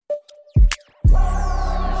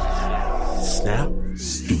Snap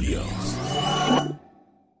Studios.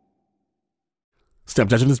 Snap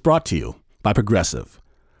Judgment is brought to you by Progressive,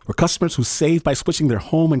 where customers who save by switching their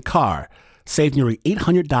home and car save nearly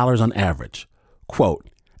 $800 on average. Quote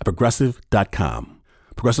at Progressive.com.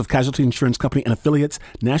 Progressive Casualty Insurance Company and affiliates,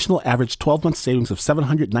 national average 12-month savings of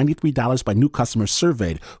 $793 by new customers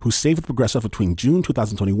surveyed who saved with Progressive between June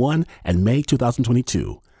 2021 and May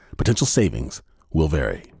 2022. Potential savings will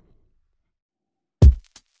vary.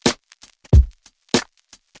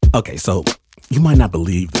 Okay, so you might not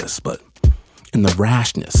believe this, but in the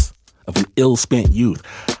rashness of an ill-spent youth,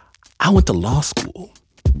 I went to law school.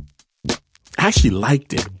 I actually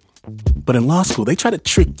liked it, but in law school, they try to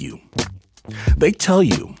trick you. They tell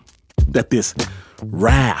you that this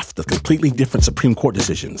raft of completely different Supreme Court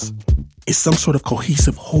decisions is some sort of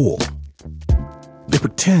cohesive whole. They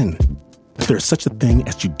pretend that there is such a thing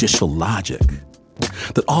as judicial logic,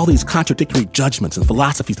 that all these contradictory judgments and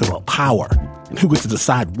philosophies about power and who gets to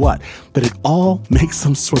decide what, that it all makes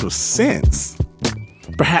some sort of sense.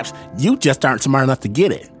 Perhaps you just aren't smart enough to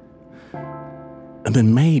get it. And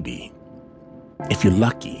then maybe, if you're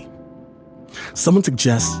lucky, someone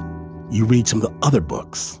suggests you read some of the other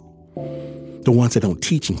books, the ones that don't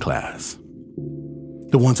teach in class,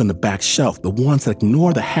 the ones on the back shelf, the ones that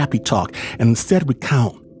ignore the happy talk and instead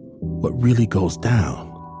recount what really goes down,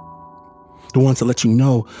 the ones that let you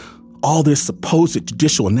know all this supposed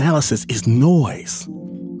judicial analysis is noise.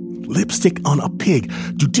 Lipstick on a pig.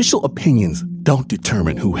 Judicial opinions don't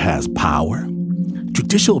determine who has power.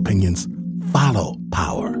 Judicial opinions follow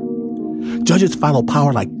power. Judges follow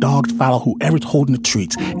power like dogs follow whoever's holding the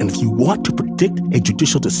treats. And if you want to predict a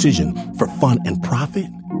judicial decision for fun and profit,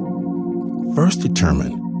 first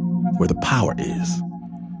determine where the power is.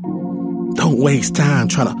 Don't waste time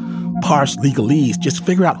trying to parse legalese. Just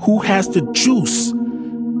figure out who has the juice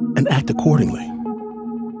and act accordingly.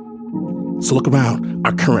 So look around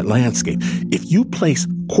our current landscape. If you place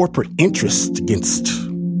corporate interests against,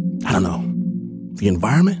 I don't know, the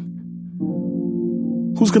environment,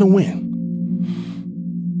 who's going to win?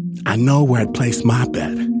 I know where I'd place my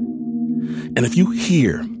bet. And if you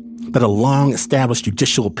hear that a long-established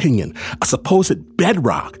judicial opinion, a supposed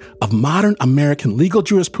bedrock of modern American legal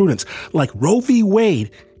jurisprudence like Roe v.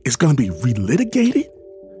 Wade is going to be relitigated,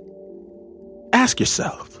 ask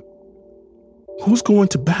yourself, who's going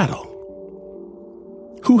to battle?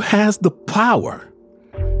 Who has the power?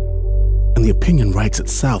 And the opinion writes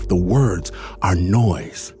itself. The words are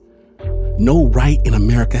noise. No right in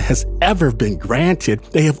America has ever been granted.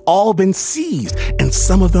 They have all been seized, and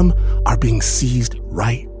some of them are being seized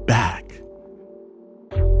right back.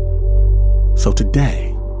 So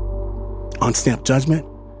today, on Snap Judgment,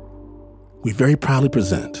 we very proudly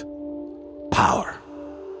present power.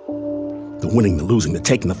 The winning, the losing, the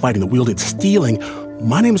taking, the fighting, the wielding, stealing.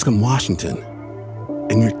 My name is Glenn Washington,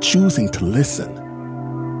 and you're choosing to listen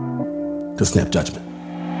to Snap Judgment.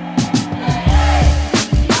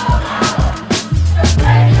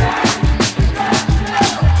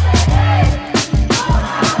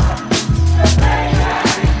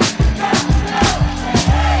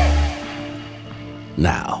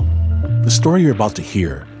 Now, the story you're about to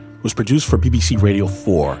hear was produced for BBC Radio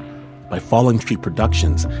 4 by Falling Street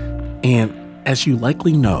Productions, and as you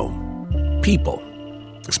likely know, people,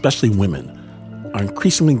 especially women, are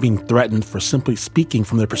increasingly being threatened for simply speaking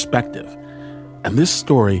from their perspective. And this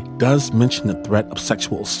story does mention the threat of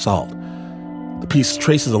sexual assault. The piece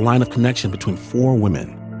traces a line of connection between four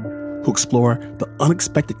women who explore the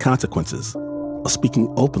unexpected consequences of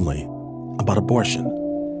speaking openly about abortion.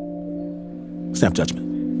 Snap Judgment.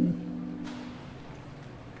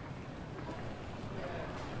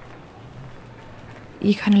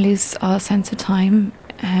 You kind of lose all sense of time.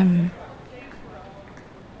 I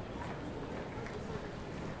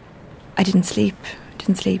didn't sleep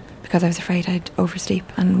because I was afraid I'd oversleep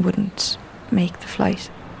and wouldn't make the flight.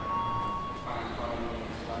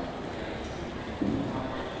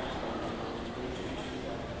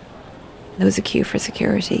 There was a queue for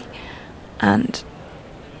security, and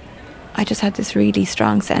I just had this really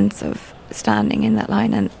strong sense of standing in that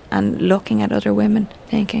line and looking at other women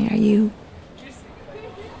thinking,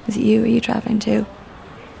 is it you? Are you travelling too?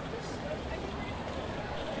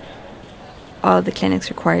 All the clinics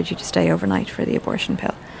required you to stay overnight for the abortion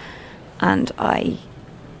pill, and I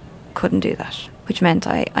couldn't do that, which meant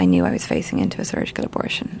I knew I was facing into a surgical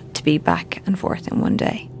abortion, to be back and forth in one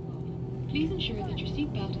day. Please ensure that your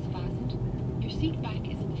seatbelt is fastened, your seat back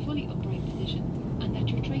is in the fully upright position, and that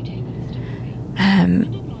your tray table is stowed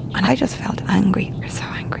away. And I just felt angry, so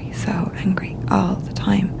angry all the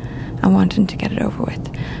time, and wanting to get it over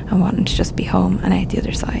with, and wanting to just be home and out the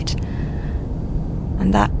other side.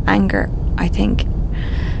 And that anger, I think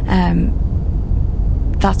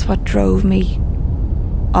that's what drove me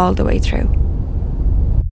all the way through.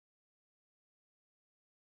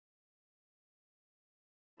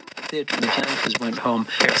 The janitors went home.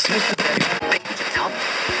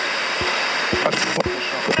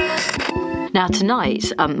 Now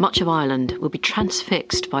tonight, much of Ireland will be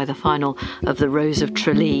transfixed by the final of the Rose of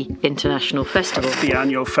Tralee International Festival. The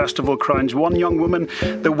annual festival crowns one young woman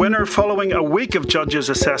the winner following a week of judges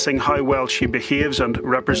assessing how well she behaves and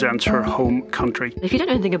represents her home country. If you don't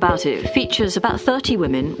know anything about it, it features about 30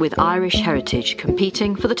 women with Irish heritage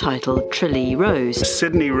competing for the title Tralee Rose.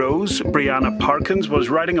 Sydney Rose, Brianna Parkins, was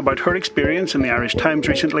writing about her experience in the Irish Times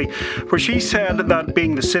recently, where she said that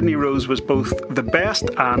being the Sydney Rose was both the best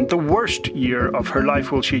and the worst year of her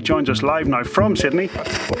life. Well, she joins us live now from Sydney.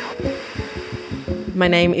 My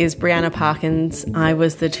name is Brianna Parkins. I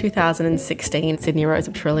was the 2016 Sydney Rose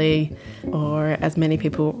of Tralee, or as many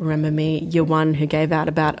people remember me, your one who gave out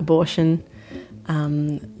about abortion.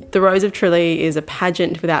 The Rose of Tralee is a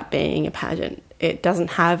pageant without being a pageant. It doesn't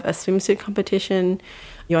have a swimsuit competition.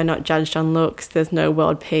 You are not judged on looks. There's no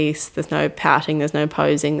world peace. There's no pouting. There's no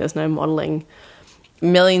posing. There's no modelling.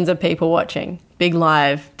 Millions of people watching. Big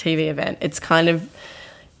live TV event. It's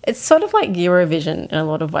sort of like Eurovision in a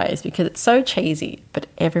lot of ways because it's so cheesy, but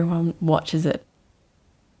everyone watches it.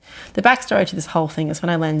 The backstory to this whole thing is when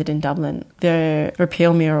I landed in Dublin, the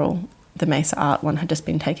repeal mural, the Mesa Art one, had just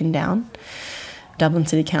been taken down. Dublin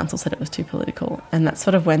City Council said it was too political, and that's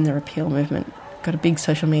sort of when the repeal movement got a big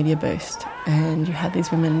social media boost, and you had these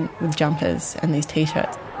women with jumpers and these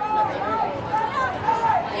T-shirts.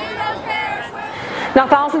 Now,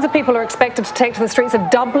 thousands of people are expected to take to the streets of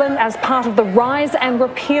Dublin as part of the Rise and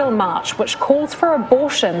Repeal March, which calls for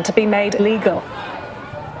abortion to be made legal.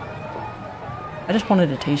 I just wanted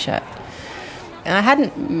a T-shirt. And I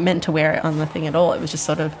hadn't meant to wear it on the thing at all. It was just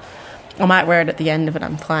sort of, I might wear it at the end of it.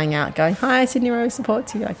 I'm flying out going, "Hi, Sydney Rose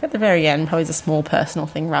supports you." Like at the very end, probably as a small personal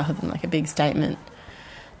thing rather than like a big statement.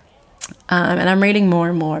 And I'm reading more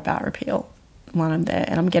and more about repeal while I'm there.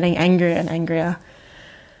 And I'm getting angrier and angrier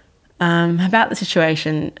about the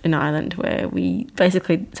situation in Ireland, where we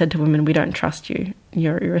basically said to women, we don't trust you,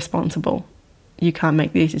 you're irresponsible, you can't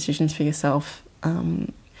make these decisions for yourself.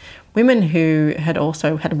 Women who had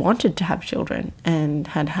wanted to have children and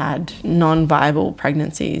had non-viable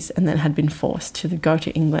pregnancies and then had been forced to go to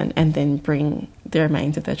England and then bring the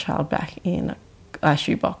remains of their child back in a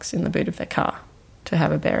shoebox in the boot of their car to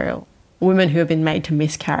have a burial. Women who have been made to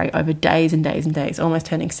miscarry over days and days and days, almost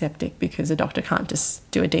turning septic because a doctor can't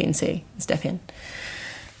just do a D&C and step in.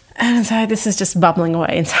 And so this is just bubbling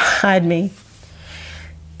away inside me.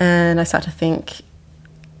 And I start to think,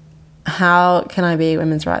 how can I be a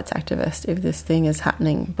women's rights activist if this thing is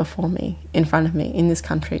happening before me, in front of me, in this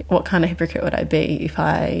country? What kind of hypocrite would I be if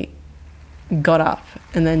I got up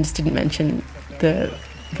and then just didn't mention the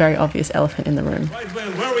very obvious elephant in the room? Right, well,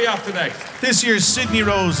 where are we off today? This year's Sydney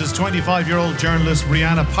Rose is 25-year-old journalist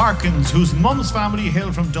Brianna Parkins, whose mum's family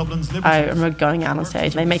hail from Dublin's Liberty. I remember going out on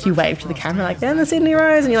stage and they make you wave to the camera like, "Then the Sydney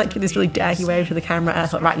Rose," and you like do this really daggy wave to the camera, and I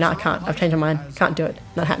thought, right, no, I can't. I've changed my mind. Can't do it.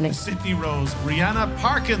 Not happening. Sydney Rose, Brianna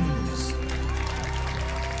Parkins.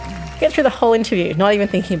 Get through the whole interview, not even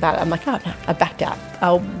thinking about it. I'm like, oh, no, I backed out.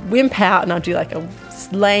 I'll wimp out and I'll do like a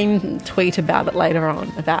lame tweet about it later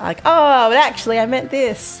on, about like, oh, but actually I meant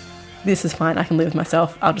this. This is fine, I can live with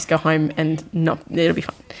myself. I'll just go home and it'll be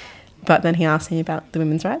fine. But then he asked me about the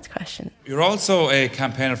women's rights question. You're also a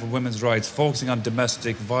campaigner for women's rights, focusing on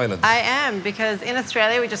domestic violence. I am, because in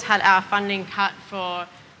Australia we just had our funding cut for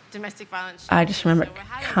domestic violence. I just remember it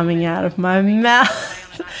coming out of my mouth.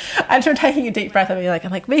 I just remember taking a deep breath and being like,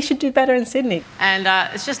 I'm like, we should do better in Sydney. And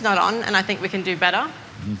it's just not on, and I think we can do better.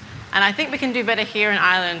 Mm-hmm. And I think we can do better here in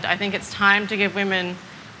Ireland. I think it's time to give women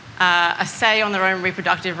a say on their own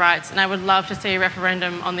reproductive rights, and I would love to see a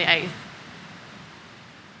referendum on the 8th.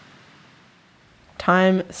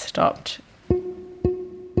 Time stopped.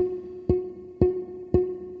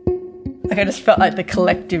 Like I just felt like the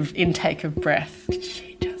collective intake of breath. Did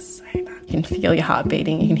she just say that? You can feel your heart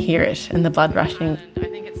beating, you can hear it, and the blood rushing. I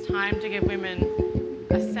think it's time to give women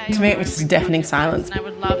a say. To me, it was just deafening silence. And I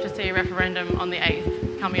would love to see a referendum on the 8th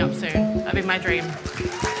coming up soon. That'd be my dream.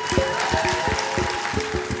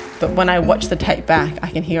 But when I watch the tape back,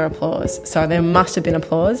 I can hear applause. So there must have been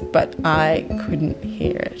applause, but I couldn't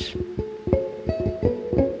hear it.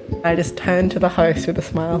 I just turned to the host with a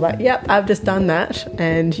smile, like, yep, I've just done that,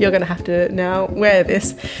 and you're going to have to now wear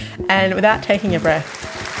this. And without taking a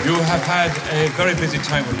breath, You have had a very busy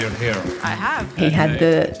time with your hair. I have. He had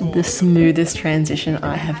the smoothest transition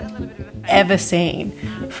I have ever seen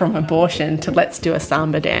from abortion to let's do a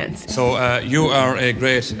samba dance. So you are a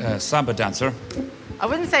great samba dancer. I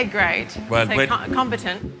wouldn't say great. Well, I'd say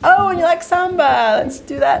competent. Oh, and you like samba? Let's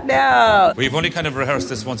do that now. We've only kind of rehearsed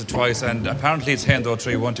this once or twice, and apparently it's Hendo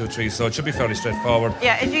 3, 1, 2, 3, so it should be fairly straightforward.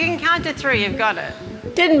 Yeah, if you can count to 3, you've got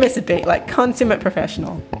it. Didn't miss a beat, like consummate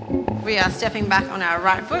professional. We are stepping back on our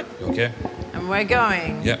right foot. Okay. And we're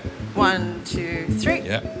going. Yeah. 1, 2, 3.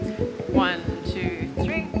 Yeah. 1, 2,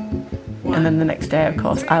 3. And then the next day, of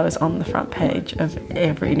course, I was on the front page of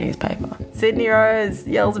every newspaper. Sydney Rose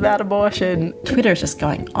yells about abortion. Twitter is just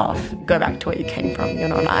going off. Go back to where you came from. You're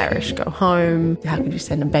not Irish. Go home. How could you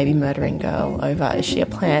send a baby murdering girl over? Is she a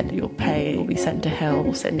plant? You'll pay. You'll be sent to hell.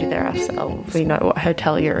 We'll send you there ourselves. We know what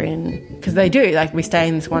hotel you're in. Because they do. Like, we stay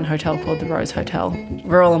in this one hotel called the Rose Hotel.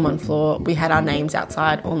 We're all on one floor. We had our names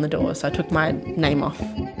outside on the door, so I took my name off.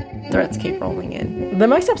 Threats keep rolling in. The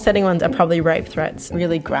most upsetting ones are probably rape threats.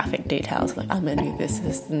 Really graphic details, like I'm going to do this,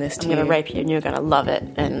 this, and this to you. I'm going to rape you and you're going to love it,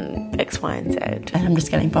 and X, Y, and Z. And I'm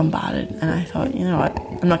just getting bombarded. And I thought, you know what,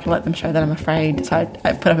 I'm not going to let them show that I'm afraid. So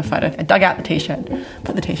I put up a photo. I dug out the T-shirt,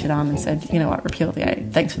 put the T-shirt on and said, you know what, repeal the A.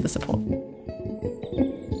 Thanks for the support.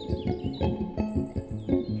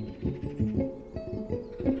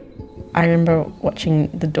 I remember watching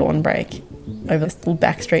the dawn break over this little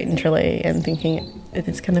back street in Tralee and thinking,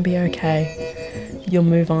 it's going to be okay. You'll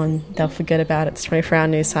move on. They'll forget about it. It's a 24-hour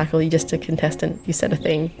news cycle. You're just a contestant. You said a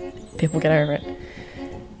thing. People get over it.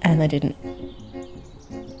 And they didn't.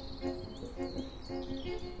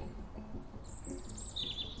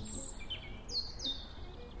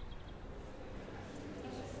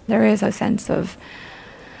 There is a sense of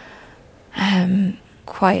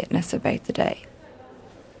quietness about the day.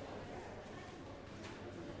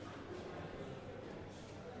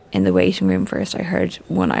 In the waiting room first I heard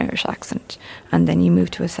one Irish accent, and then you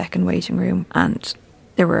move to a second waiting room and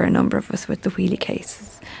there were a number of us with the wheelie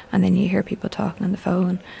cases, and then you hear people talking on the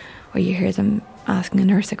phone, or you hear them asking a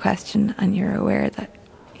nurse a question, and you're aware that,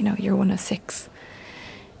 you know, you're one of 6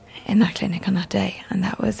 in that clinic on that day. And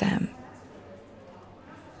that was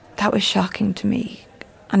shocking to me,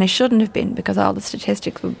 and it shouldn't have been, because all the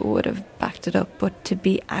statistics would have backed it up. But to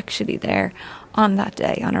be actually there on that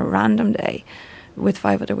day, on a random day, with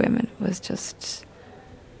 5 other women, was just,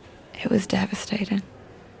 it was devastating.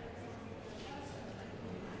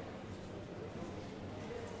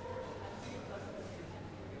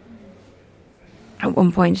 At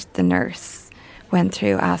one point the nurse went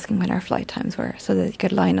through asking when our flight times were, so that they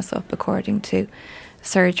could line us up according to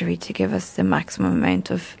surgery to give us the maximum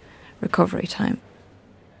amount of recovery time.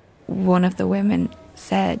 One of the women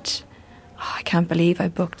said, I can't believe I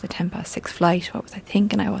booked the 6:10 flight. What was I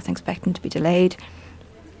thinking? I wasn't expecting to be delayed.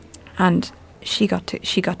 And she got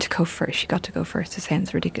to go first. She got to go first. It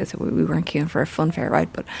sounds ridiculous. We weren't queuing for a funfair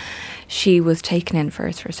ride, but she was taken in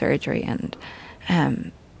first for surgery, and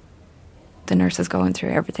the nurse was going through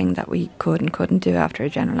everything that we could and couldn't do after a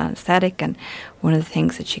general anaesthetic. And one of the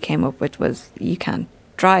things that she came up with was, you can't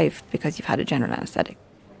drive because you've had a general anaesthetic.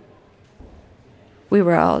 We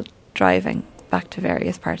were all driving back to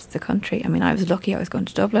various parts of the country. I mean, I was lucky I was going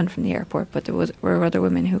to Dublin from the airport, but were other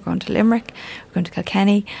women who were going to Limerick, going to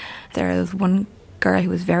Kilkenny. There was one girl who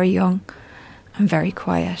was very young and very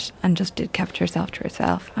quiet and just kept herself to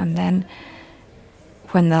herself. And then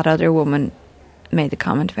when that other woman made the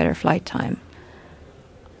comment about her flight time,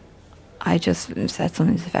 I just said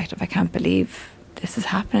something to the effect of, I can't believe this is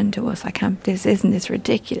happening to us. Isn't this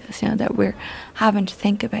ridiculous, you know, that we're having to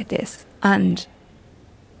think about this. And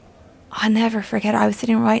I'll never forget, I was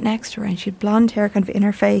sitting right next to her and she had blonde hair kind of in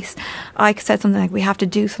her face. I said something like, we have to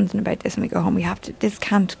do something about this when we go home. This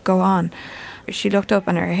can't go on. She looked up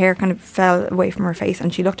and her hair kind of fell away from her face,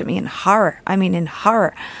 and she looked at me in horror. I mean, in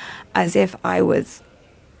horror, as if I was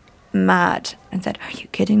mad, and said, are you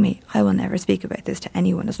kidding me? I will never speak about this to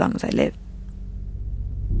anyone as long as I live.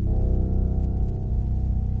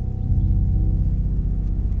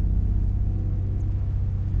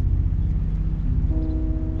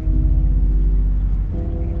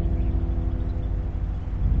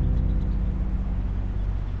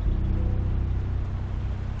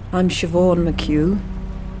 I'm Siobhan McHugh,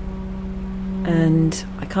 and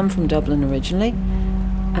I come from Dublin originally,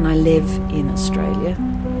 and I live in Australia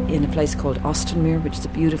in a place called Austinmere, which is a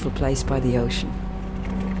beautiful place by the ocean.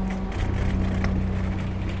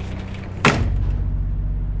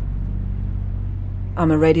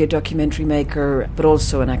 I'm a radio documentary maker, but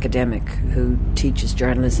also an academic who teaches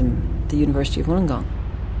journalism at the University of Wollongong.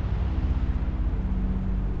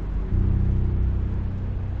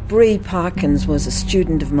 Bree Parkins was a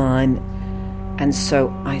student of mine, and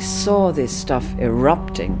so I saw this stuff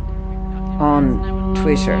erupting on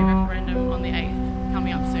Twitter. On the 8th,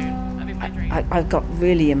 coming up soon. That'd be my dream. I got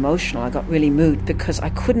really emotional, I got really moved, because I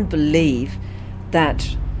couldn't believe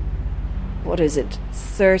that,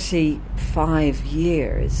 35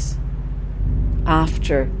 years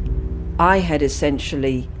after I had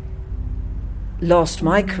essentially lost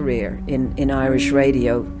my career in Irish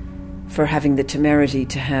radio for having the temerity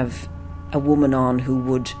to have a woman on who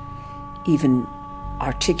would even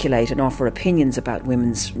articulate and offer opinions about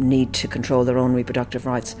women's need to control their own reproductive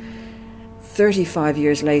rights. 35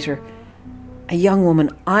 years later, a young woman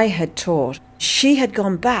I had taught, she had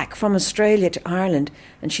gone back from Australia to Ireland,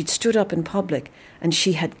 and she'd stood up in public and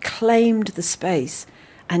she had claimed the space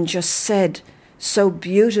and just said so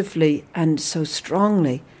beautifully and so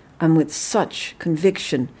strongly and with such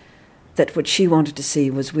conviction that what she wanted to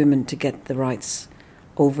see was women to get the rights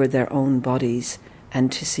over their own bodies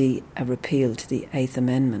and to see a repeal to the Eighth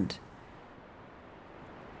Amendment.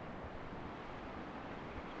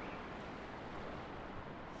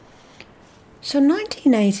 So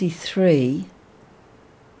 1983,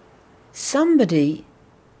 somebody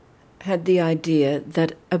had the idea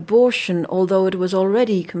that abortion, although it was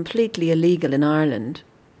already completely illegal in Ireland,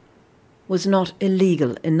 was not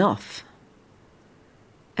illegal enough.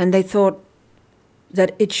 And they thought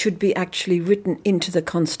that it should be actually written into the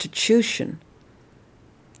Constitution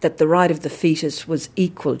that the right of the fetus was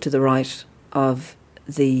equal to the right of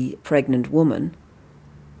the pregnant woman,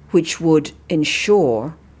 which would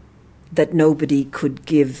ensure that nobody could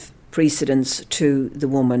give precedence to the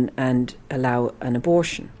woman and allow an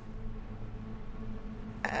abortion.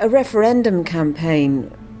 A referendum campaign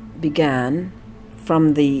began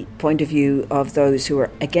from the point of view of those who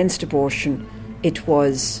were against abortion. It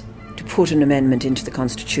was to put an amendment into the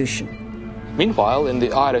Constitution. Meanwhile, in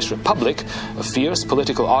the Irish Republic, a fierce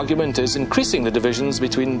political argument is increasing the divisions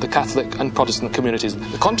between the Catholic and Protestant communities.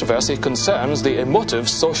 The controversy concerns the emotive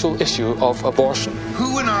social issue of abortion.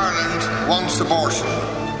 Who in Ireland wants abortion?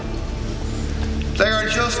 They are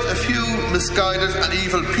just a few misguided and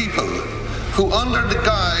evil people who, under the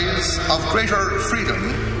guise of greater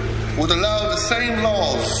freedom, would allow the same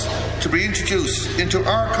laws to be introduced into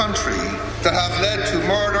our country that have led to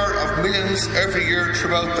murder of millions every year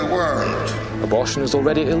throughout the world. Abortion is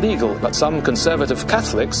already illegal, but some conservative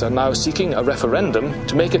Catholics are now seeking a referendum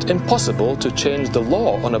to make it impossible to change the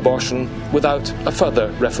law on abortion without a further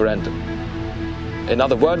referendum. In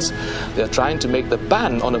other words, they are trying to make the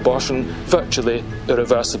ban on abortion virtually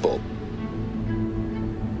irreversible.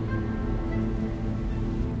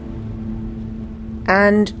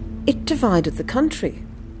 And it divided the country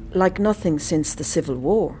like nothing since the Civil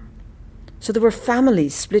War. So there were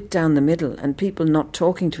families split down the middle and people not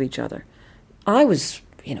talking to each other. I was,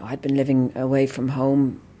 I'd been living away from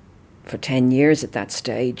home for 10 years at that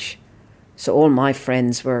stage. So all my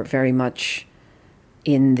friends were very much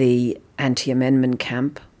in the anti-amendment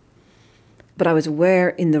camp. But I was aware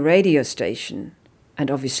in the radio station,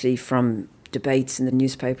 and obviously from debates in the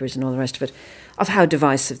newspapers and all the rest of it, of how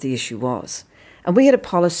divisive the issue was. And we had a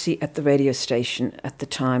policy at the radio station at the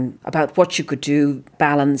time about what you could do,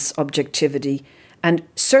 balance, objectivity, and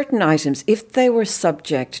certain items, if they were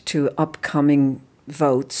subject to upcoming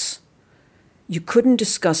votes, you couldn't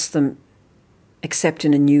discuss them except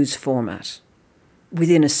in a news format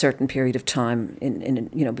within a certain period of time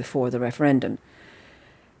before the referendum.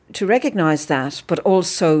 To recognise that, but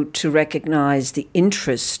also to recognise the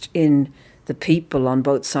interest in the people on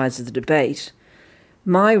both sides of the debate,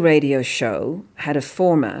 my radio show had a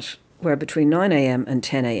format where between 9 a.m. and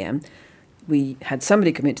 10 a.m. we had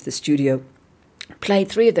somebody come into the studio, play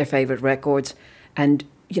 3 of their favourite records and,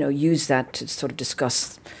 use that to sort of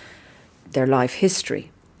discuss their life history.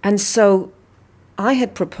 And so I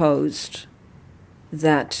had proposed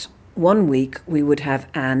that one week we would have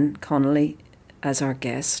Anne Connolly as our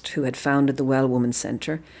guest, who had founded the Well Woman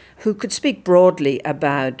Centre, who could speak broadly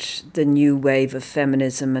about the new wave of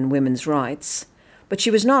feminism and women's rights. But she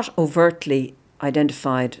was not overtly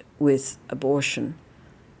identified with abortion.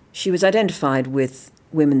 She was identified with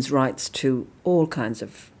women's rights to all kinds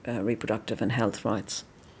of reproductive and health rights.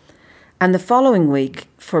 And the following week,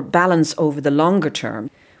 for balance over the longer term,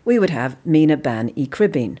 we would have Mina Ban y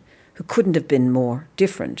Cribeen, who couldn't have been more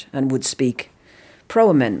different and would speak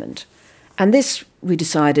pro-amendment. And this we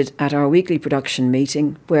decided at our weekly production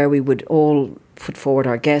meeting, where we would all put forward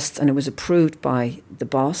our guests, and it was approved by the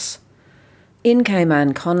boss. In came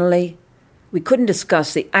Anne Connolly. We couldn't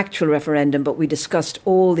discuss the actual referendum, but we discussed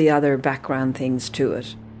all the other background things to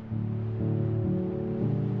it.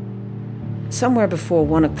 Somewhere before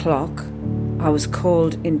 1 o'clock, I was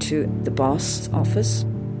called into the boss' office,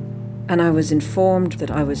 and I was informed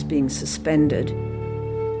that I was being suspended,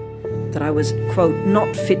 that I was, quote,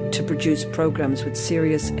 not fit to produce programs with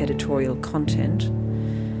serious editorial content,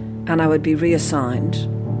 and I would be reassigned.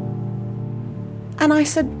 And I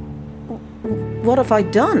said, what have I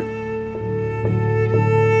done?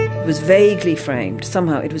 It was vaguely framed.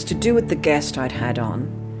 Somehow it was to do with the guest I'd had on.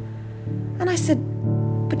 And I said,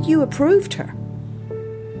 but you approved her.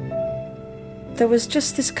 There was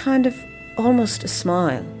just this kind of almost a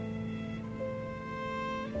smile.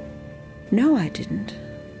 No, I didn't.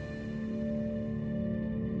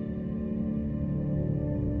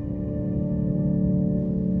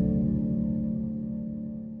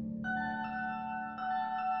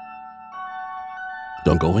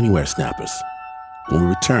 Don't go anywhere, snappers. When we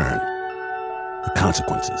return, the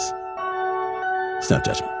consequences. Snap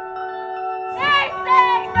Judgment.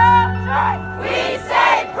 We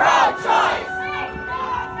say pro-choice.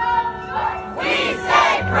 We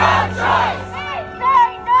say pro-choice.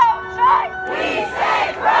 We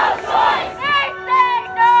say pro-choice.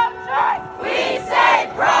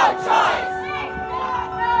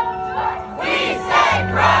 We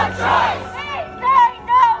say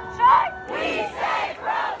pro-choice. We say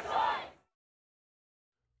pro-choice.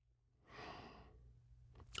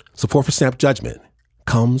 Support for Snap Judgment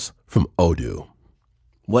comes from Odoo.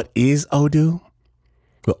 What is Odoo?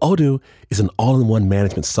 Well, Odoo is an all-in-one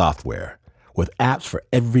management software with apps for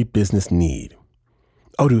every business need.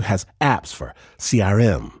 Odoo has apps for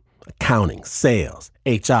CRM, accounting, sales,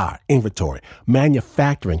 HR, inventory,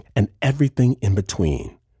 manufacturing, and everything in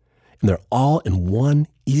between. And they're all in one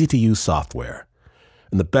easy-to-use software.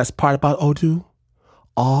 And the best part about Odoo?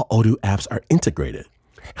 All Odoo apps are integrated,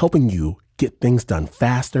 helping you get things done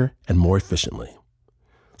faster and more efficiently.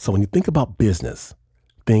 So when you think about business,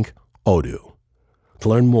 think Odoo. To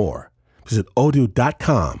learn more, visit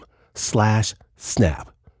odoo.com/snap.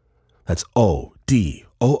 That's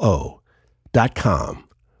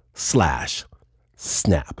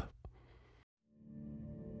ODOO.com/snap.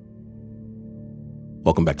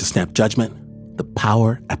 Welcome back to Snap Judgment, the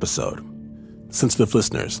Power episode. Sensitive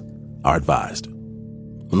listeners are advised.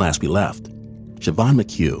 When last we left, Siobhan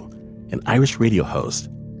McHugh, an Irish radio host,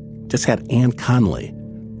 just had Anne Connolly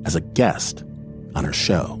as a guest on her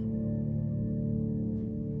show.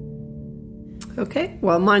 Okay,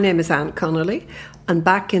 well, my name is Anne Connolly, and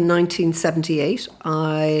back in 1978,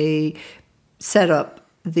 I set up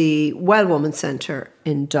the Well Woman Centre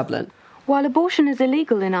in Dublin. While abortion is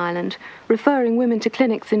illegal in Ireland, referring women to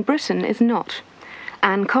clinics in Britain is not.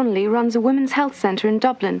 Anne Connolly runs a women's health centre in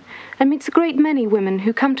Dublin and meets a great many women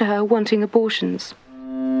who come to her wanting abortions.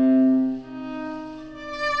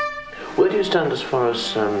 Where do you stand as far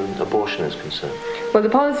as abortion is concerned? Well, the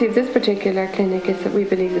policy of this particular clinic is that we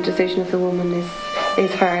believe the decision of the woman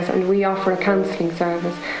is hers, and we offer a counselling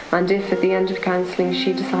service. And if at the end of counselling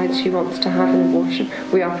she decides she wants to have an abortion,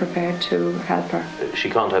 we are prepared to help her. She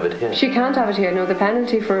can't have it here? She can't have it here. No, the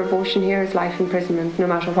penalty for abortion here is life imprisonment, no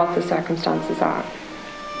matter what the circumstances are.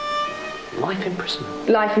 Life imprisonment?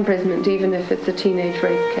 Life imprisonment, even if it's a teenage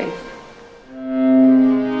rape case.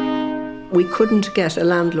 We couldn't get a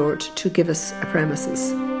landlord to give us a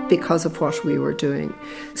premises because of what we were doing.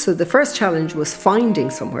 So the first challenge was finding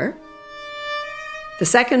somewhere. The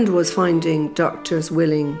second was finding doctors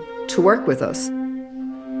willing to work with us.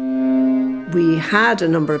 We had a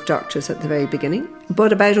number of doctors at the very beginning,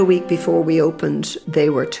 but about a week before we opened, they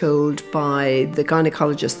were told by the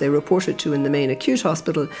gynaecologist they reported to in the main acute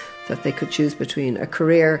hospital that they could choose between a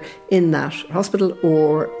career in that hospital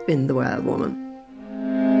or in the Well Woman.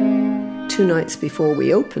 2 nights before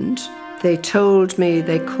we opened, they told me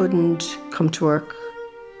they couldn't come to work,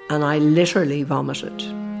 and I literally vomited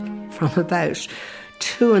from about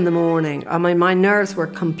 2 a.m. I mean, my nerves were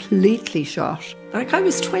completely shot. Like, I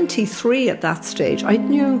was 23 at that stage. I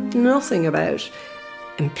knew nothing about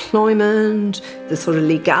employment, the sort of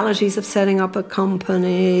legalities of setting up a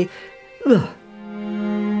company. Ugh.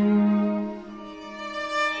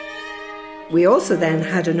 We also then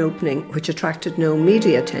had an opening which attracted no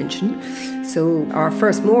media attention. So our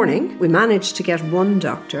first morning, we managed to get 1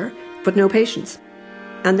 doctor, but no patients.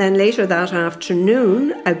 And then later that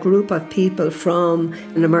afternoon, a group of people from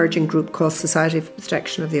an emerging group called Society for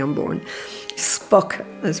Protection of the Unborn, SPUC,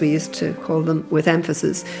 as we used to call them, with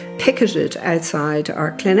emphasis, picketed outside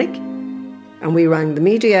our clinic. And we rang the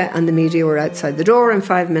media, and the media were outside the door in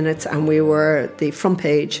 5 minutes, and we were the front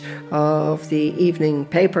page of the evening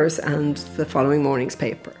papers and the following morning's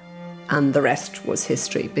paper. And the rest was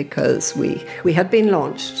history, because we had been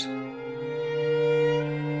launched.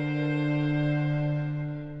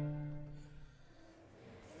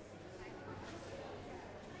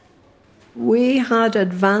 We had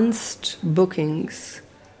advanced bookings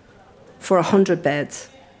for 100 beds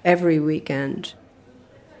every weekend.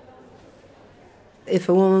 If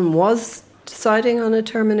a woman was deciding on a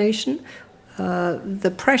termination,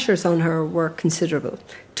 the pressures on her were considerable,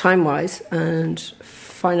 time-wise and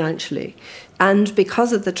financially. And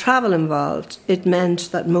because of the travel involved, it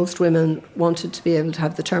meant that most women wanted to be able to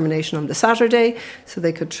have the termination on the Saturday, so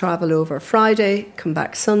they could travel over Friday, come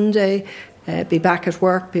back Sunday, be back at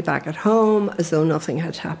work, be back at home, as though nothing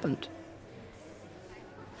had happened.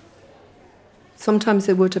 Sometimes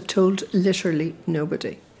they would have told literally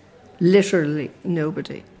nobody. Literally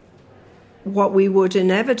nobody. What we would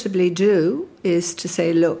inevitably do is to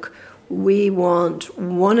say, look, we want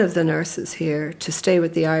one of the nurses here to stay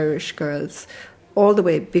with the Irish girls all the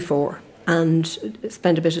way before and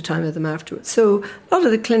spend a bit of time with them afterwards. So a lot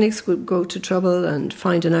of the clinics would go to trouble and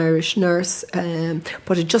find an Irish nurse,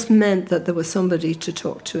 but it just meant that there was somebody to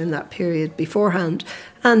talk to in that period beforehand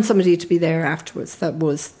and somebody to be there afterwards that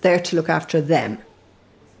was there to look after them.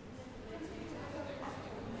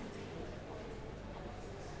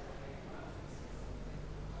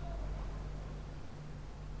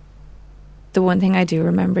 The one thing I do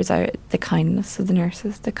remember is the kindness of the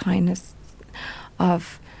nurses, the kindness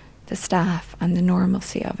of the staff and the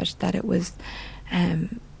normalcy of it, that it was, I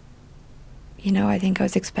think I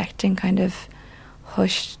was expecting kind of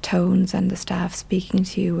hushed tones and the staff speaking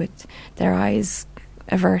to you with their eyes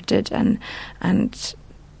averted and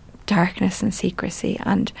darkness and secrecy,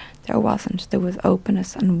 and there wasn't. There was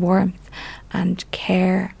openness and warmth and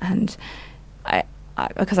care, and I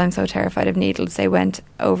because I'm so terrified of needles, they went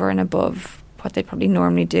over and above what they probably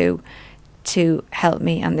normally do to help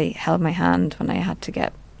me, and they held my hand when I had to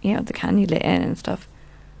get, the cannula in and stuff.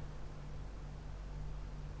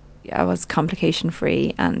 I was complication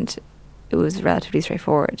free and it was relatively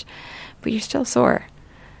straightforward, but you're still sore,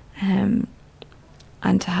 and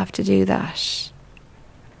to have to do that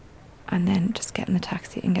and then just get in the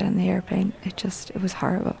taxi and get on the airplane, it was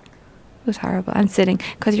horrible. It was horrible. And sitting,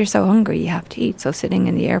 because you're so hungry, you have to eat, so sitting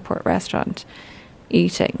in the airport restaurant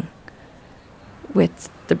eating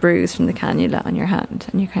with the bruise from the cannula on your hand,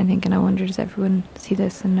 and you're kind of thinking, I wonder, does everyone see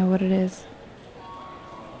this and know what it is?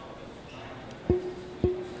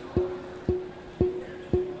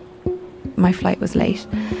 My flight was late,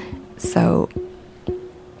 so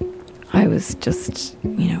I was just,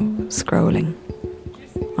 scrolling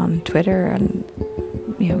on Twitter and,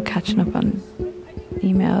 catching up on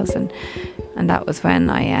emails, and that was when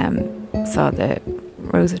I saw the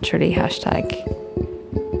Rose of Tralee hashtag.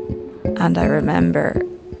 And I remember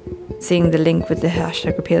seeing the link with the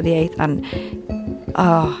hashtag Repeal the 8th, and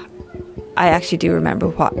I actually do remember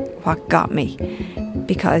what got me,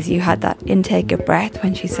 because you had that intake of breath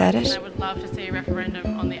when she said it. I would love to see a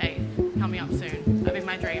referendum on the 8th coming up soon. That'd be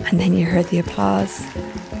my dream. And then you heard the applause,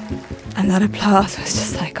 and that applause was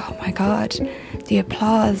just like, oh my God, the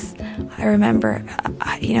applause. I remember,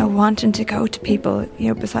 wanting to go to people,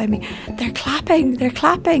 beside me. They're clapping.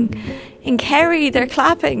 In Kerry, they're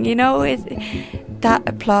clapping, that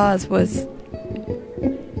applause was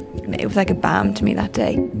like a balm to me that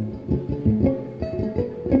day.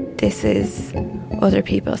 This is other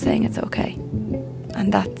people saying it's okay.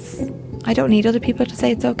 And I don't need other people to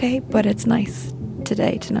say it's okay, but it's nice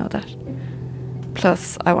today to know that.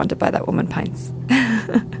 Plus, I want to buy that woman pints.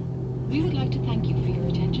 We would like to thank you for your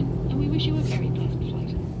attention, and we wish you a very pleasant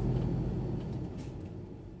flight.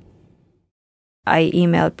 I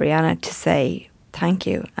emailed Brianna to say thank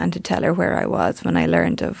you and to tell her where I was when I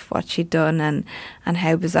learned of what she'd done, and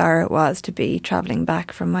how bizarre it was to be travelling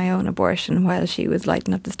back from my own abortion while she was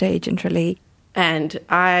lighting up the stage in Tralee. And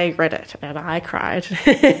I read it and I cried.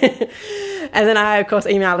 And then I, of course,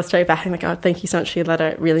 emailed her straight back and like, oh, thank you so much for your letter.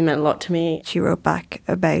 It really meant a lot to me. She wrote back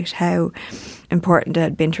about how important it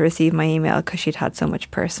had been to receive my email because she'd had so much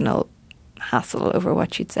personal hassle over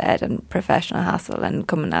what she'd said and professional hassle and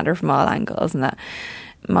coming at her from all angles, and that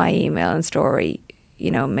my email and story,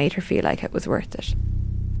 made her feel like it was worth it.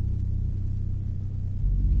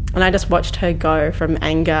 And I just watched her go from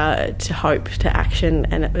anger to hope to action,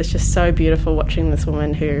 and it was just so beautiful watching this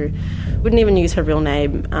woman who wouldn't even use her real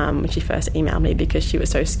name when she first emailed me because she was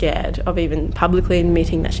so scared of even publicly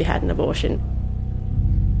admitting that she had an abortion.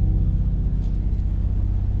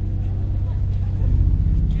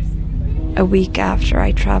 A week after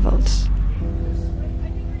I travelled,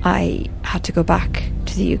 I had to go back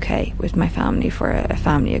to the UK with my family for a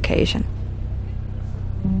family occasion.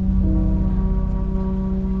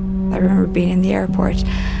 I remember being in the airport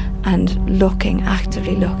and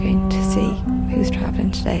actively looking to see who's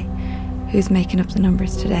travelling today, who's making up the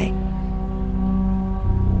numbers today.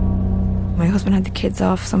 My husband had the kids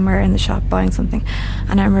off somewhere in the shop buying something,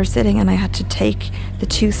 and I remember sitting and I had to take the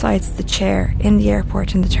two sides of the chair in the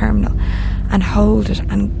airport, in the terminal, and hold it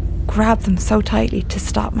and grab them so tightly to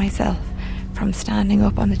stop myself from standing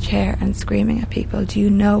up on the chair and screaming at people, do you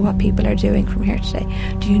know what people are doing from here today?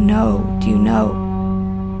 Do you know? Do you know?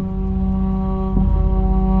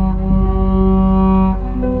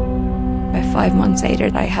 About 5 months later,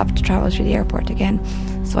 I have to travel through the airport again,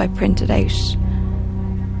 so I printed out,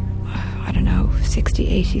 60,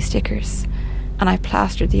 80 stickers, and I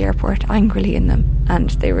plastered the airport angrily in them, and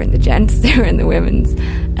they were in the gents, they were in the women's,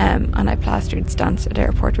 and I plastered Stansted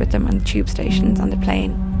Airport with them, and the tube stations, on the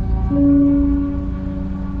plane.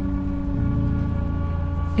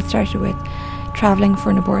 It started with travelling for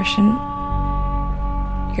an abortion.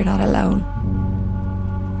 You're not alone.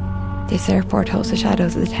 This airport holds the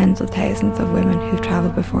shadows of the tens of thousands of women who've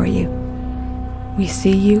travelled before you. We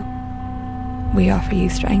see you. We offer you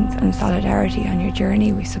strength and solidarity on your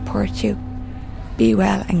journey. We support you. Be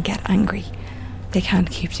well and get angry. They can't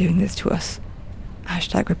keep doing this to us.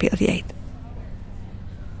 #Repeal the 8th.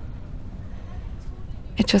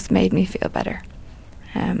 It just made me feel better.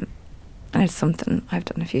 And it's something I've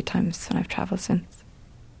done a few times when I've travelled since.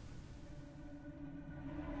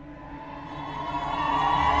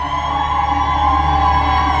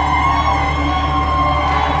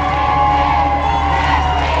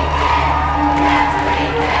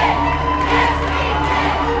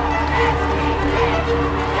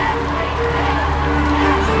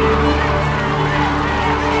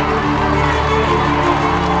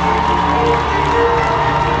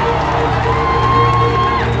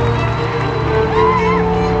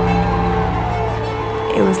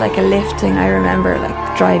 Like a lifting. I remember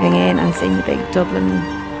like driving in and seeing the big Dublin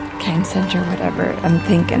Town Centre or whatever, and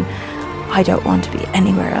thinking, I don't want to be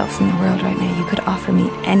anywhere else in the world right now. You could offer me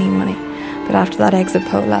any money, but after that exit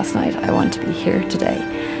poll last night, I want to be here today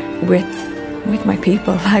with my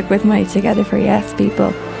people, like with my Together for Yes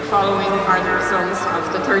people. Following are the results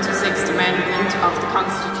of the 36th Amendment of the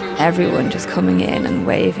Constitution. Everyone just coming in and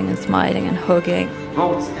waving and smiling and hugging.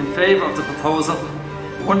 Votes in favour of the proposal,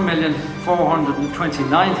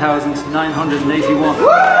 1,429,981.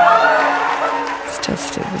 It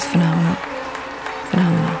was phenomenal.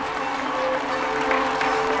 Phenomenal.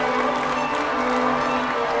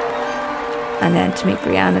 And then to meet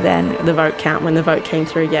Brianna then. The vote count, when the vote came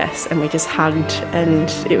through, yes, and we just hugged, and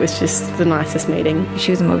it was just the nicest meeting.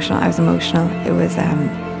 She was emotional, I was emotional. It was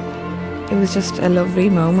just a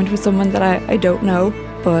lovely moment with someone that I don't know,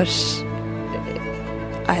 but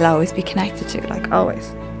I'll always be connected to, like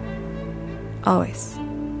always. Always.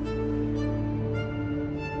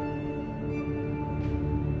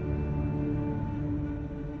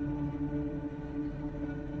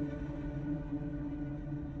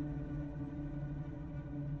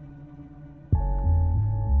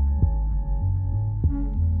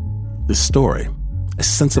 This story, A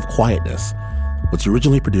Sense of Quietness, was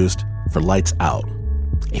originally produced for Lights Out,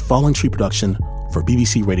 a Falling Tree production for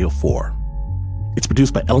BBC Radio 4. It's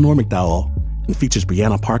produced by Eleanor McDowell and features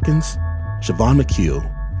Brianna Parkins, Siobhan McHugh,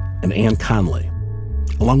 and Anne Conley,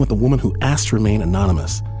 along with a woman who asked to remain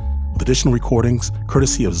anonymous, with additional recordings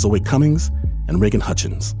courtesy of Zoe Cummings and Reagan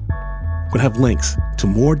Hutchins. We're going to have links to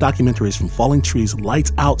more documentaries from Falling Tree's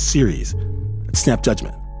Lights Out series at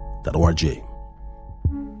snapjudgment.org.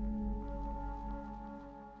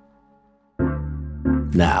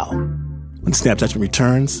 Now, when Snap Judgment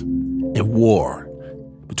returns, a war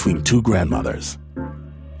between two grandmothers.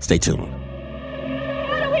 Stay tuned. What do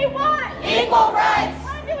we want? Equal rights.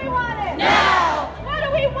 When do we want it? Now. What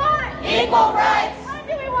do we want? Equal rights. When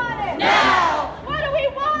do we want it? Now. What do we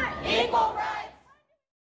want? Equal rights.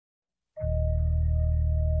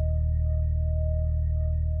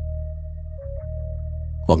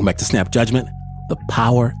 Welcome back to Snap Judgment, the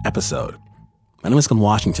Power episode. My name is Glenn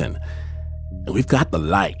Washington, and we've got the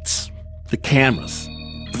lights, the cameras,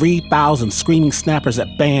 3,000 screaming snappers at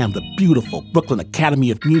BAM, the beautiful Brooklyn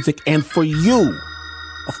Academy of Music, and for you,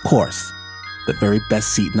 of course, the very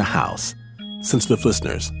best seat in the house. Sensitive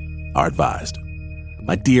listeners are advised.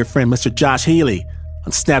 My dear friend, Mr. Josh Healy,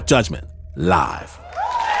 on Snap Judgment, live.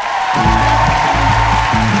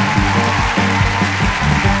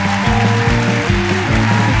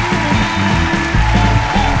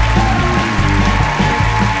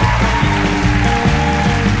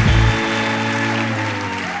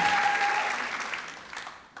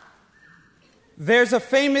 There's a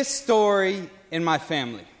famous story in my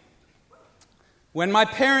family. When my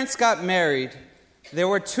parents got married, there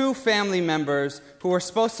were two family members who were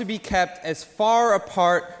supposed to be kept as far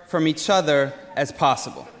apart from each other as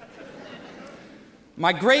possible.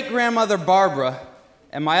 My great-grandmother Barbara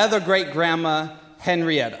and my other great-grandma,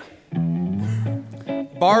 Henrietta.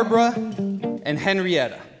 Barbara and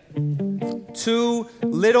Henrietta, two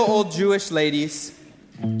little old Jewish ladies,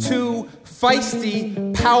 two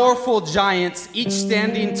feisty, powerful giants, each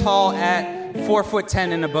standing tall at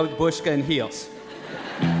 4'10" in a babushka and heels.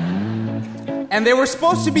 And they were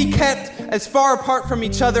supposed to be kept as far apart from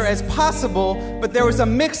each other as possible, but there was a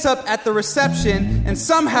mix-up at the reception, and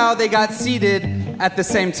somehow they got seated at the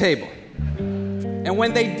same table. And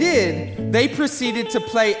when they did, they proceeded to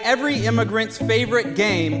play every immigrant's favorite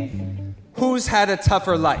game, Who's Had a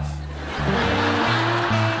Tougher Life?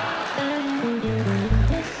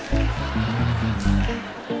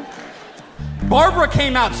 Barbara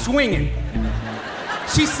came out swinging.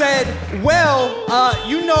 She said, well,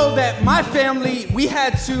 you know that my family, we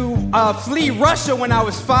had to flee Russia when I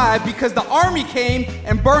was 5 because the army came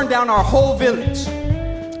and burned down our whole village.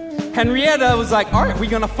 Henrietta was like, all right, we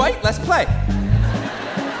gonna fight? Let's play.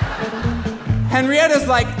 Henrietta's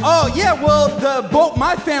like, oh yeah, well, the boat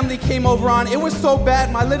my family came over on, it was so bad,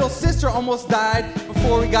 my little sister almost died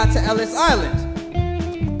before we got to Ellis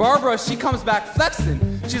Island. Barbara, she comes back flexing.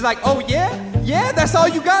 She's like, oh yeah? Yeah, that's all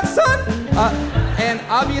you got, son? And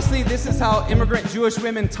obviously this is how immigrant Jewish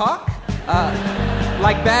women talk,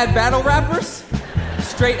 like bad battle rappers,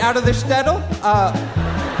 straight out of the shtetl.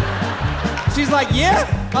 She's like, yeah?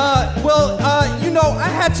 You know, I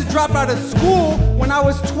had to drop out of school when I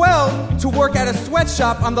was 12 to work at a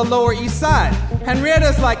sweatshop on the Lower East Side.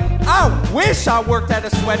 Henrietta's like, I wish I worked at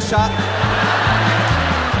a sweatshop.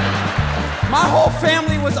 My whole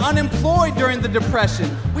family was unemployed during the Depression.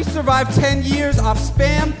 We survived 10 years off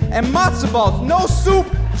Spam and matzo balls. No soup,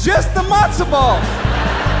 just the matzo balls.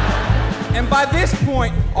 And by this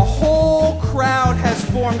point, a whole crowd has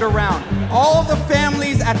formed around. All the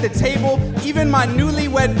families at the table, even my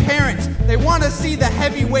newlywed parents, they want to see the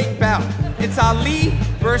heavyweight bout. It's Ali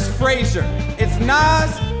versus Frazier. It's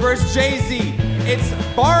Nas versus Jay-Z. It's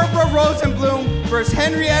Barbara Rosenblum versus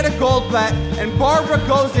Henrietta Goldblatt, and Barbara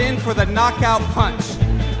goes in for the knockout punch.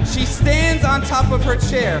 She stands on top of her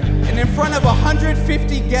chair, and in front of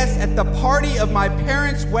 150 guests at the party of my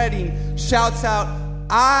parents' wedding, shouts out,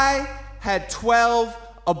 I had 12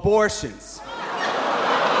 abortions.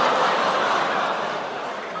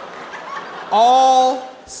 All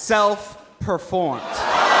self-performed.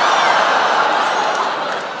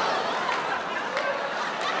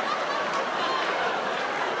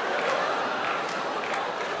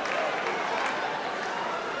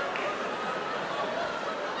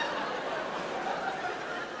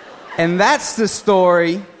 And that's the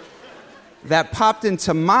story that popped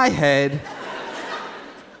into my head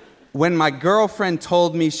when my girlfriend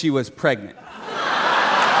told me she was pregnant.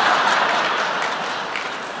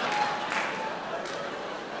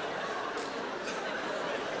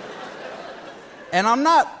 And I'm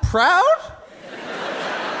not proud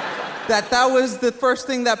that was the first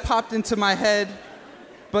thing that popped into my head,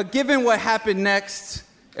 but given what happened next,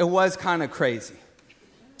 it was kind of crazy.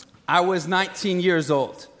 I was 19 years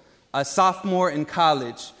old, a sophomore in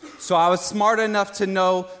college, so I was smart enough to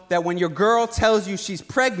know that when your girl tells you she's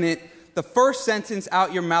pregnant, the first sentence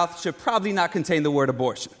out your mouth should probably not contain the word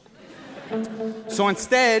abortion. So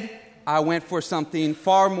instead, I went for something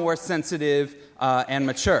far more sensitive and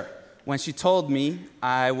mature. When she told me,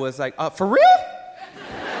 I was like, for real?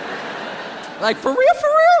 Like, for real?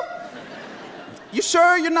 You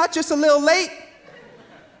sure you're not just a little late?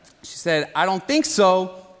 She said, I don't think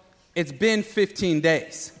so. It's been 15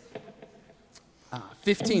 days.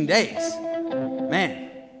 15 days? Man,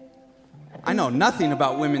 I know nothing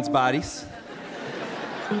about women's bodies.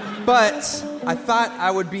 But I thought I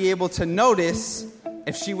would be able to notice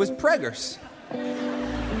if she was preggers.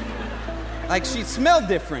 Like she'd smell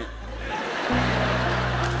different.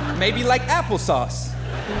 Maybe like applesauce.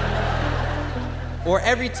 Or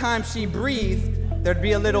every time she breathed, there'd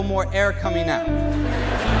be a little more air coming out.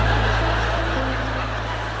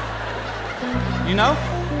 You know?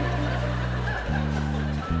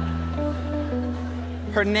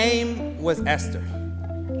 Her name was Esther.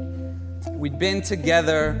 We'd been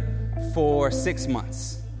together for 6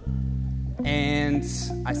 months. And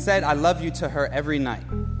I said I love you to her every night.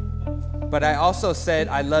 But I also said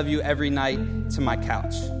I love you every night to my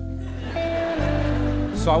couch.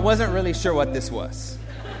 So I wasn't really sure what this was.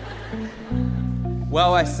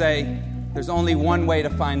 Well, I say, there's only one way to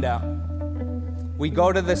find out. We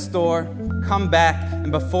go to the store, come back,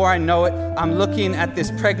 and before I know it, I'm looking at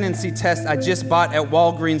this pregnancy test I just bought at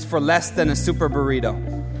Walgreens for less than a super burrito.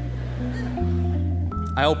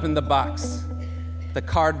 I open the box, the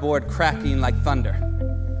cardboard cracking like thunder.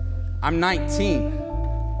 I'm 19.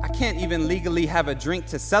 I can't even legally have a drink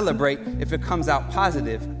to celebrate if it comes out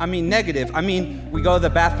negative. We go to the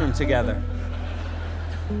bathroom together.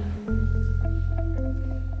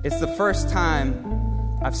 It's the first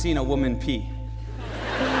time I've seen a woman pee.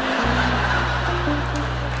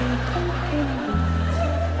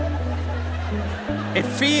 It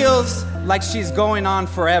feels like she's going on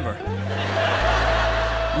forever.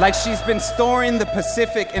 Like she's been storing the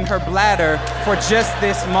Pacific in her bladder for just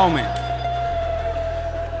this moment.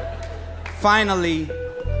 Finally,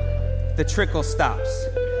 the trickle stops.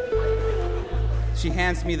 She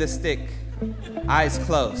hands me the stick, eyes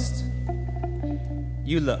closed.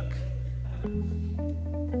 You look.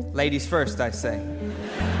 Ladies first, I say.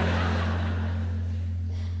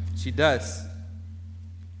 She does.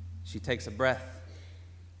 She takes a breath.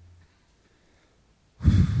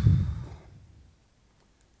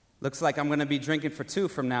 Looks like I'm going to be drinking for 2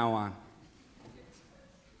 from now on.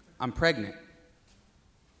 I'm pregnant.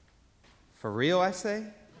 For real, I say?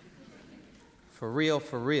 For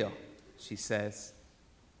real, she says,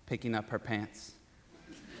 picking up her pants.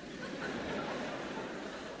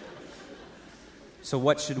 So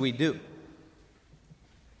what should we do?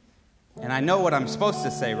 And I know what I'm supposed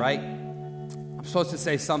to say, right? I'm supposed to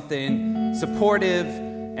say something supportive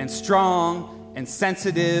and strong and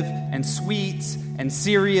sensitive and sweet and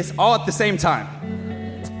serious all at the same time,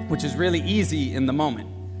 which is really easy in the moment.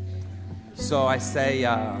 So I say,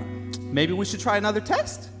 maybe we should try another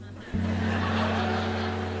test?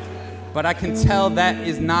 But I can tell that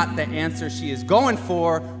is not the answer she is going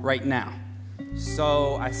for right now.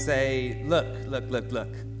 So I say, look.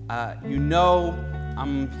 You know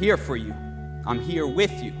I'm here for you. I'm here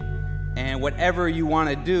with you. And whatever you want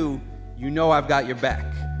to do, you know I've got your back.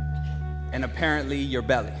 And apparently your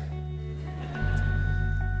belly.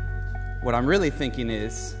 What I'm really thinking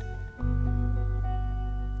is,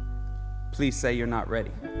 please say you're not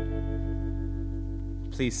ready.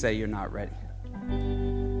 Please say you're not ready.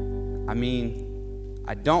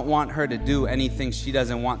 I don't want her to do anything she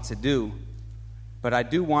doesn't want to do, but I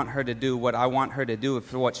do want her to do what I want her to do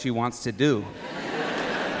for what she wants to do.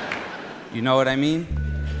 You know what I mean?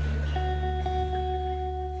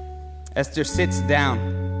 Esther sits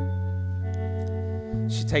down.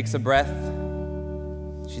 She takes a breath.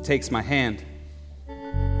 She takes my hand.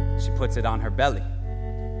 She puts it on her belly.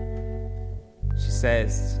 She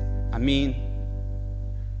says, I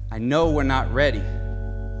know we're not ready.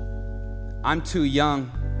 I'm too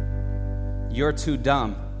young. You're too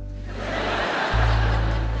dumb.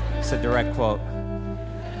 It's a direct quote.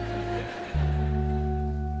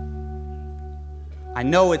 I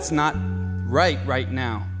know it's not right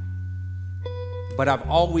now, but I've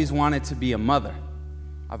always wanted to be a mother.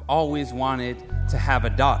 I've always wanted to have a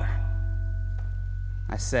daughter.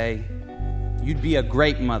 I say, you'd be a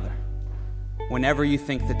great mother whenever you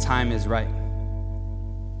think the time is right.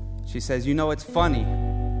 She says, it's funny.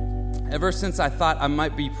 Ever since I thought I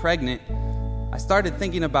might be pregnant, I started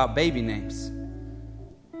thinking about baby names.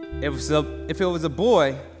 If it was a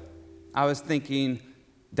boy, I was thinking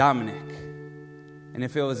Dominic. And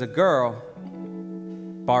if it was a girl,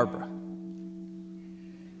 Barbara.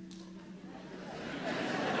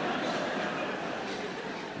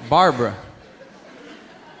 Barbara.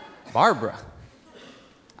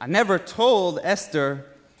 I never told Esther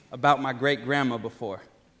about my great-grandma before.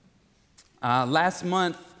 Last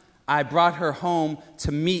month, I brought her home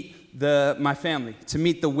to meet my family, to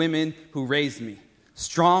meet the women who raised me.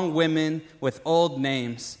 Strong women with old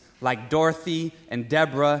names like Dorothy and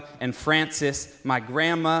Deborah and Frances, my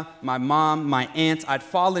grandma, my mom, my aunt. I'd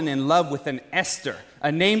fallen in love with an Esther,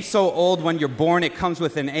 a name so old when you're born it comes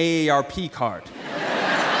with an AARP card.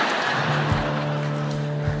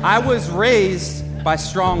 I was raised by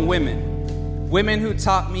strong women who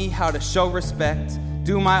taught me how to show respect,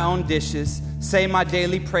 do my own dishes, say my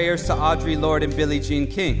daily prayers to Audre Lorde and Billie Jean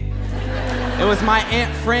King. It was my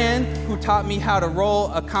Aunt Fran who taught me how to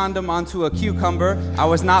roll a condom onto a cucumber. I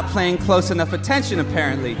was not paying close enough attention,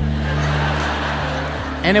 apparently.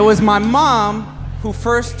 And it was my mom who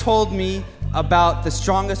first told me about the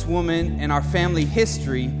strongest woman in our family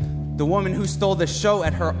history, the woman who stole the show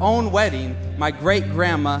at her own wedding, my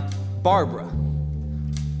great-grandma, Barbara,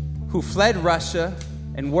 who fled Russia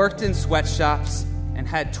and worked in sweatshops and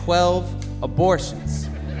had 12 abortions,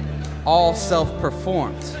 all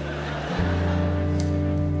self-performed.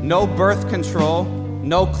 No birth control,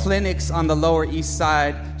 no clinics on the Lower East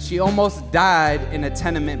Side. She almost died in a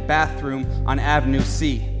tenement bathroom on Avenue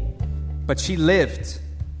C. But she lived.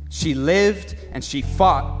 She lived and she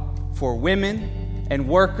fought for women and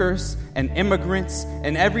workers and immigrants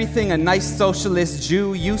and everything a nice socialist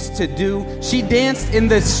Jew used to do. She danced in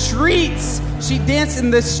the streets. She danced in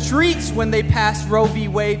the streets when they passed Roe v.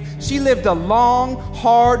 Wade. She lived a long,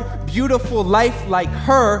 hard, beautiful life like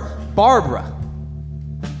her, Barbara.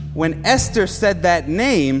 When Esther said that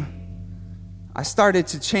name, I started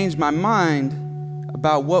to change my mind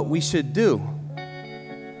about what we should do.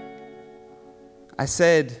 I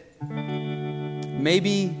said,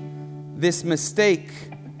 maybe this mistake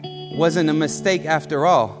wasn't a mistake after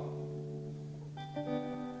all.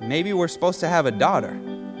 Maybe we're supposed to have a daughter.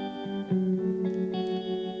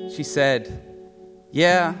 She said,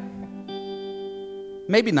 yeah,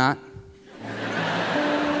 maybe not.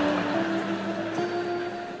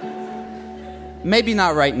 Maybe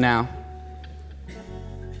not right now.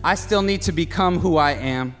 I still need to become who I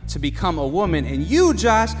am, to become a woman. And you,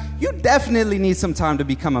 Josh, you definitely need some time to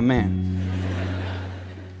become a man.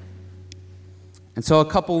 And so a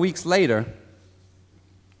couple weeks later,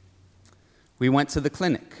 we went to the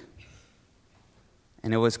clinic.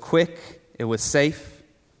 And it was quick, it was safe.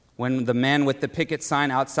 When the man with the picket sign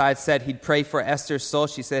outside said he'd pray for Esther's soul,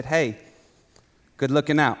 she said, hey, good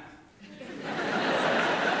looking out.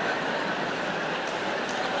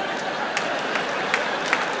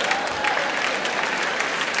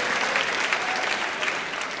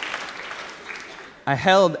 I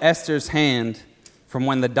held Esther's hand from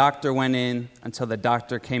when the doctor went in until the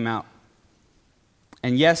doctor came out.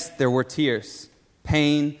 And yes, there were tears,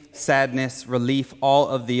 pain, sadness, relief, all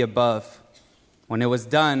of the above. When it was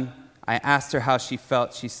done, I asked her how she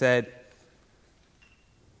felt. She said,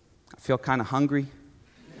 I feel kind of hungry.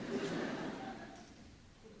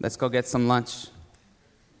 Let's go get some lunch.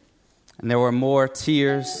 And there were more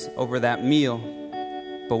tears over that meal.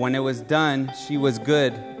 But when it was done, she was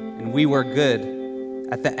good and we were good.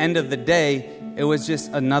 At the end of the day, it was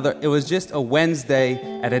just a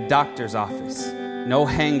Wednesday at a doctor's office. No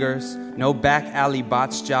hangers, no back alley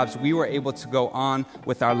botch jobs. We were able to go on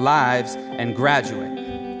with our lives and graduate.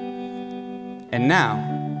 And now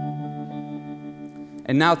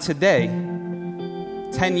today,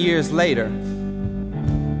 10 years later,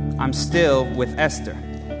 I'm still with Esther.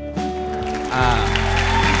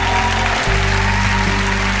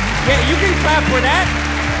 Yeah, you can clap for that.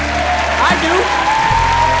 I do.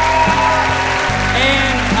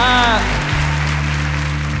 And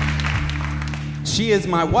she is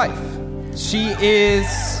my wife. She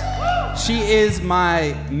is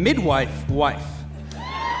my midwife wife.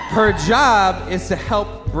 Her job is to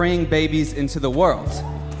help bring babies into the world.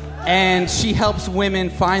 And she helps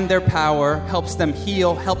women find their power, helps them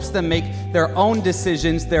heal, helps them make their own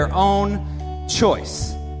decisions, their own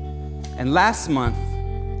choice. And last month,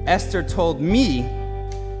 Esther told me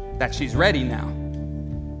that she's ready now.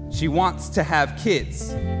 She wants to have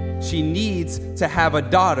kids. She needs to have a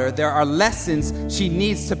daughter. There are lessons she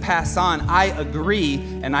needs to pass on. I agree,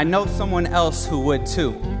 and I know someone else who would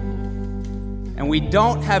too. And we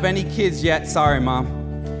don't have any kids yet. Sorry, Mom.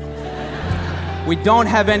 We don't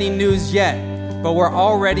have any news yet, but we're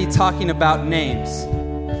already talking about names.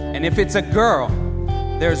 And if it's a girl,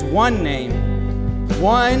 there's one name,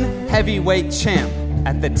 one heavyweight champ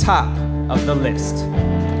at the top of the list.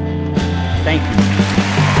 Thank you.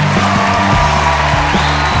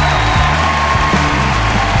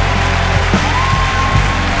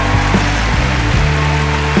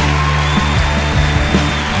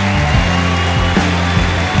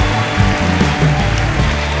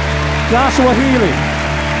 Joshua Healy.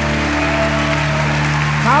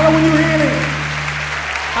 Holla when you hear it.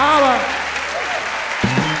 Holla.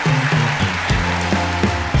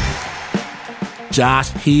 Josh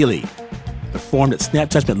Healy performed at Snap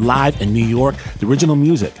Judgment Live in New York. The original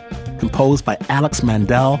music, composed by Alex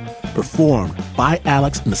Mandel, performed by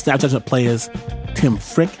Alex and the Snap Judgment players Tim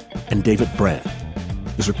Frick and David Brand.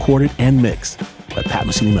 It was recorded and mixed by Pat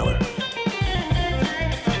Mesiti-Miller.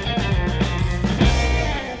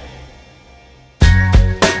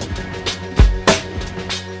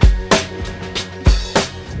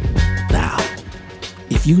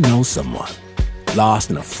 If you know someone lost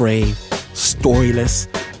and afraid, storyless,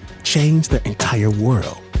 change their entire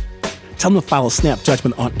world, tell them to follow Snap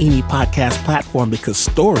Judgment on any podcast platform because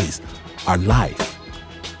stories are life.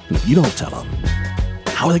 And if you don't tell them,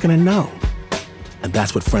 how are they going to know? And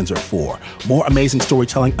that's what friends are for. More amazing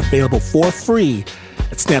storytelling available for free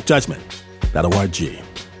at snapjudgment.org.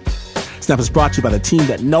 Snap is brought to you by the team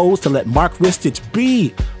that knows to let Mark Ristich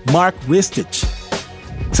be Mark Ristich.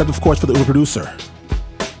 Except, of course, for the Uber producer,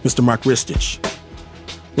 Mr. Mark Ristich,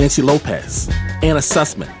 Nancy Lopez, Anna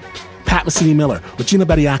Sussman, Pat Mesiti-Miller, Regina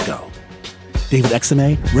Bediaco, David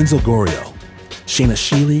Exame, Renzo Gorio, Shayna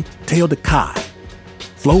Sheely, Teo DeKai,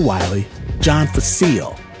 Flo Wiley, John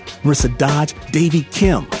Facile, Marissa Dodge, Davy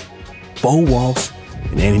Kim, Bo Walsh,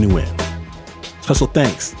 and Annie Nguyen. Special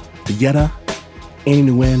thanks to Yetta,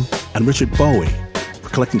 Annie Nguyen, and Richard Bowie for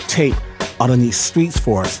collecting tape out on these streets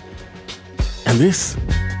for us. And this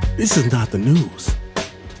is not the news.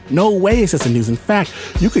 No way is this the news. In fact,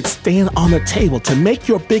 you could stand on the table to make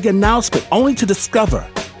your big announcement only to discover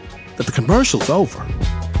that the commercial's over.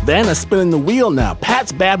 Vanna's spinning the wheel now.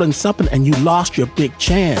 Pat's babbling something and you lost your big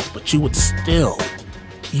chance, but you would still,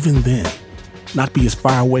 even then, not be as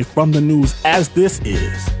far away from the news as this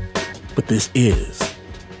is. But this is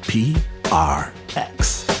PRG.